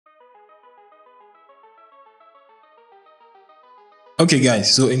Okay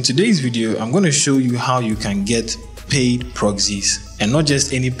guys, so in today's video, I'm going to show you how you can get paid proxies, and not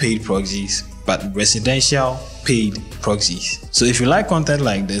just any paid proxies, but residential paid proxies. So if you like content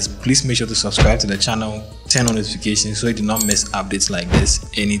like this, please make sure to subscribe to the channel, turn on notifications so you do not miss updates like this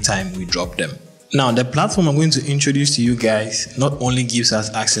anytime we drop them. Now, the platform I'm going to introduce to you guys not only gives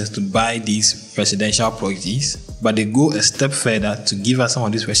us access to buy these residential proxies, but they go a step further to give us some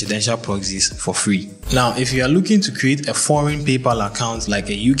of these residential proxies for free. Now, if you are looking to create a foreign PayPal account like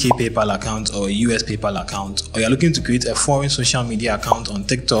a UK PayPal account or a US PayPal account, or you're looking to create a foreign social media account on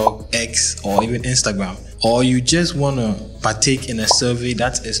TikTok, X, or even Instagram, or you just want to partake in a survey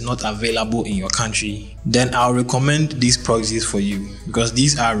that is not available in your country, then I'll recommend these proxies for you because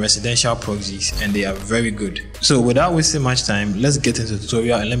these are residential proxies and they are very good. So without wasting much time, let's get into the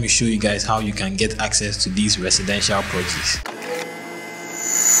tutorial and let me show you guys how you can get access to these residential proxies.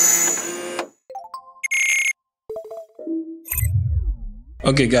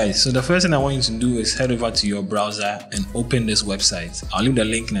 Okay guys, so the first thing I want you to do is head over to your browser and open this website. I'll leave the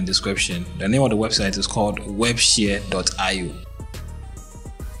link in the description. The name of the website is called webshare.io.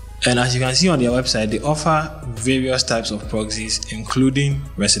 And as you can see on their website, they offer various types of proxies, including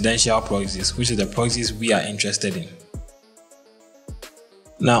residential proxies, which is the proxies we are interested in.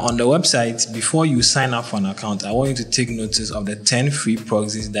 Now on the website, before you sign up for an account, I want you to take notice of the 10 free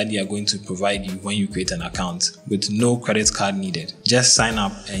proxies that they are going to provide you when you create an account with no credit card needed. Just sign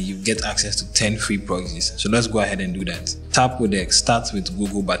up and you get access to 10 free proxies. So let's go ahead and do that. Tap with the Start with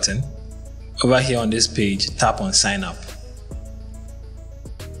Google button. Over here on this page, tap on Sign Up.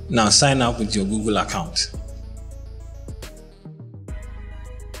 Now sign up with your Google account.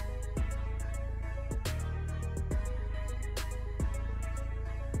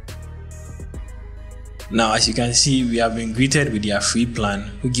 Now, as you can see, we have been greeted with their free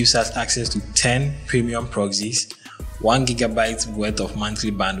plan, which gives us access to 10 premium proxies, 1 GB worth of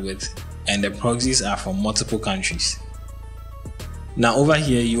monthly bandwidth, and the proxies are from multiple countries. Now over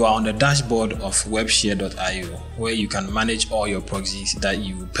here, you are on the dashboard of webshare.io, where you can manage all your proxies that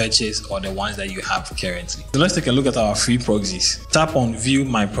you purchase or the ones that you have currently. So let's take a look at our free proxies. Tap on View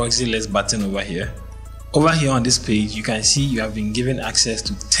My Proxy List button over here. Over here on this page, you can see you have been given access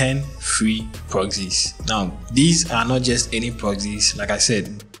to 10 free proxies. Now, these are not just any proxies. Like I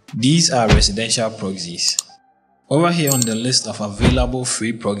said, these are residential proxies. Over here on the list of available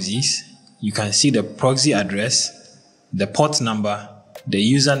free proxies, you can see the proxy address, the port number, the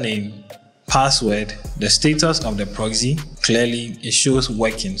username, password, the status of the proxy. Clearly, it shows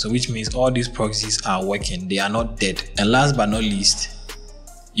working, so which means all these proxies are working. They are not dead. And last but not least,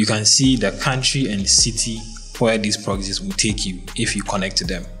 you can see the country and city where these proxies will take you if you connect to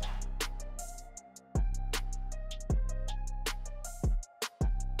them.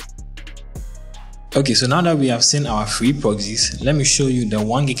 Okay, so now that we have seen our free proxies, let me show you the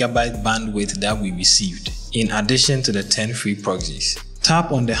 1 GB bandwidth that we received in addition to the 10 free proxies.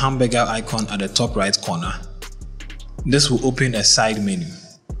 Tap on the hamburger icon at the top right corner. This will open a side menu.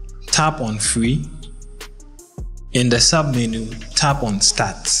 Tap on Free. In the sub-menu, tap on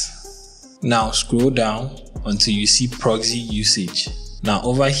Stats. Now scroll down until you see proxy usage. Now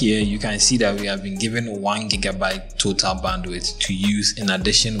over here, you can see that we have been given 1 GB total bandwidth to use in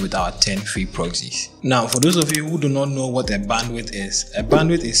addition with our 10 free proxies. Now for those of you who do not know what a bandwidth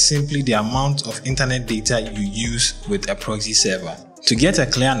is simply the amount of internet data you use with a proxy server. To get a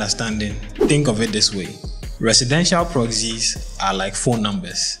clear understanding, think of it this way. Residential proxies are like phone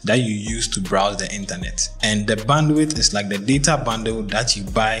numbers that you use to browse the internet, and the bandwidth is like the data bundle that you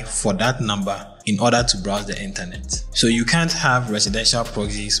buy for that number in order to browse the internet. So you can't have residential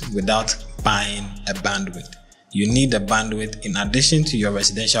proxies without buying a bandwidth. You need a bandwidth in addition to your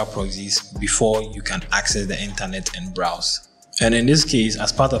residential proxies before you can access the internet and browse. And in this case,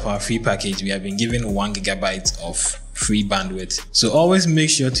 as part of our free package, we have been given 1 GB of free bandwidth. So always make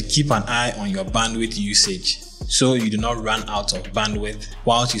sure to keep an eye on your bandwidth usage so you do not run out of bandwidth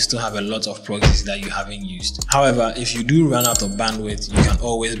whilst you still have a lot of proxies that you haven't used. However, if you do run out of bandwidth, you can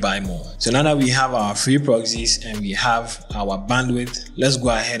always buy more. So now that we have our free proxies and we have our bandwidth, let's go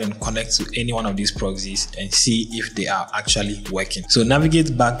ahead and connect to any one of these proxies and see if they are actually working. So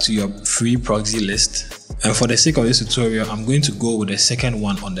navigate back to your free proxy list. And for the sake of this tutorial, I'm going to go with the second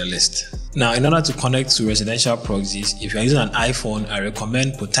one on the list. Now, in order to connect to residential proxies, if you're using an iPhone, I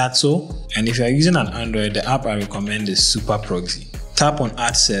recommend Potato. And if you're using an Android, the app I recommend is Super Proxy. Tap on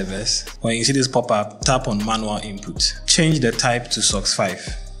Add Servers. When you see this pop up, tap on Manual Input. Change the type to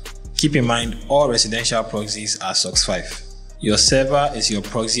SOX5. Keep in mind, all residential proxies are SOX5. Your server is your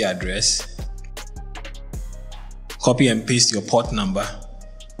proxy address. Copy and paste your port number.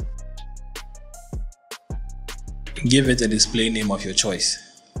 Give it a display name of your choice.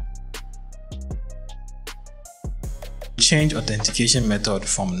 Change authentication method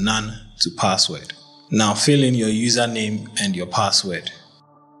from none to password. Now fill in your username and your password.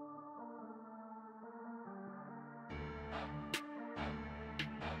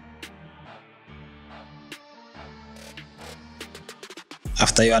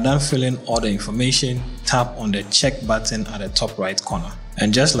 After you are done filling all the information, tap on the check button at the top right corner.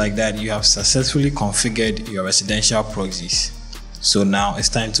 And just like that, you have successfully configured your residential proxies. So now it's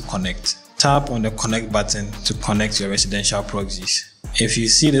time to connect. Tap on the connect button to connect your residential proxies. If you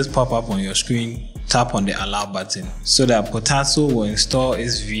see this pop up on your screen, tap on the allow button so that Potato will install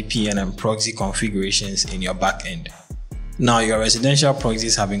its VPN and proxy configurations in your backend. Now your residential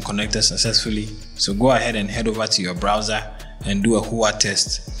proxies have been connected successfully, so go ahead and head over to your browser and do a Hua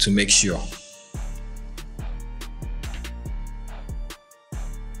test to make sure.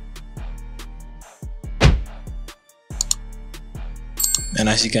 And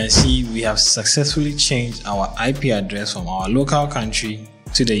as you can see, we have successfully changed our IP address from our local country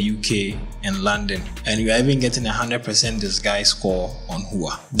to the UK and London, and we are even getting 100% disguise score on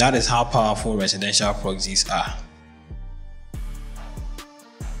Hua. That is how powerful residential proxies are.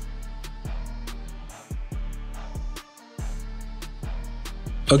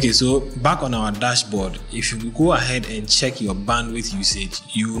 Okay, so back on our dashboard, if you go ahead and check your bandwidth usage,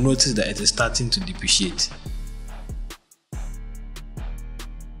 you will notice that it is starting to depreciate.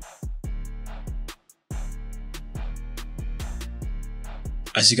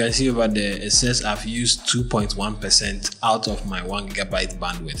 As you can see over there, it says I've used 2.1% out of my 1 GB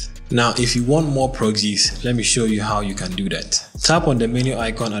bandwidth. Now, if you want more proxies, let me show you how you can do that. Tap on the menu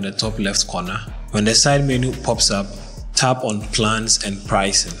icon at the top left corner. When the side menu pops up, tap on plans and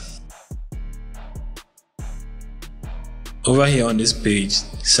pricing. Over here on this page,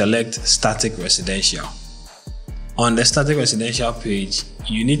 select static residential. On the static residential page,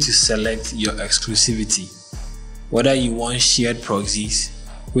 you need to select your exclusivity, whether you want shared proxies,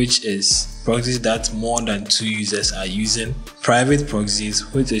 which is proxies that more than 2 users are using, private proxies,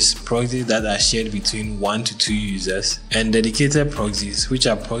 which is proxies that are shared between 1 to 2 users, and dedicated proxies, which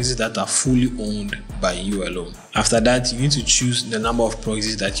are proxies that are fully owned by you alone. After that, you need to choose the number of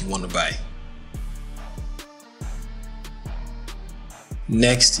proxies that you want to buy.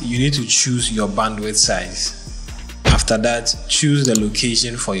 Next, you need to choose your bandwidth size. After that, choose the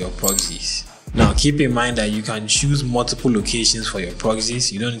location for your proxies. Now keep in mind that you can choose multiple locations for your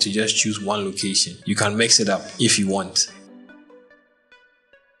proxies. You don't need to just choose one location. You can mix it up if you want.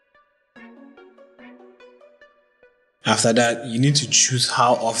 After that, you need to choose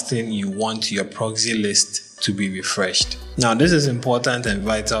how often you want your proxy list to be refreshed. Now this is important and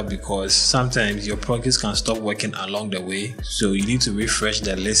vital because sometimes your proxies can stop working along the way, so you need to refresh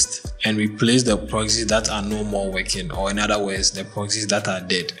the list and replace the proxies that are no more working, or in other words, the proxies that are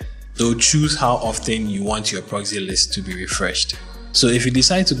dead. So choose how often you want your proxy list to be refreshed. So if you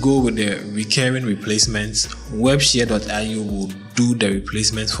decide to go with the recurring replacements, webshare.io will do the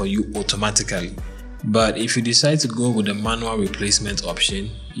replacement for you automatically. But if you decide to go with the manual replacement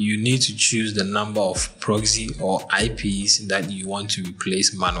option, you need to choose the number of proxy or IPs that you want to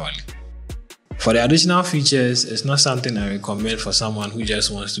replace manually. For the additional features, it's not something I recommend for someone who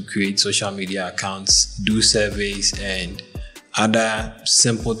just wants to create social media accounts, do surveys, and other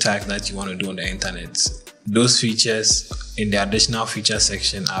simple tasks that you want to do on the internet. Those features in the additional feature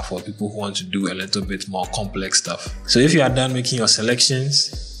section are for people who want to do a little bit more complex stuff. So if you are done making your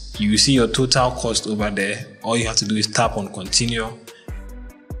selections, you will see your total cost over there. All you have to do is tap on continue.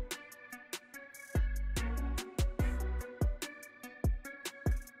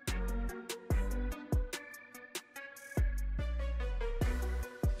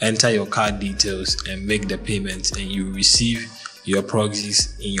 Enter your card details and make the payment, and you receive your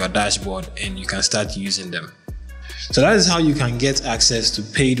proxies in your dashboard and you can start using them. So that is how you can get access to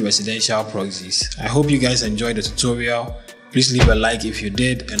paid residential proxies. I hope you guys enjoyed the tutorial. Please leave a like if you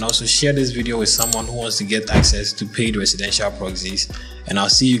did, and also share this video with someone who wants to get access to paid residential proxies, and I'll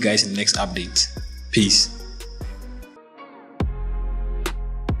see you guys in the next update. Peace.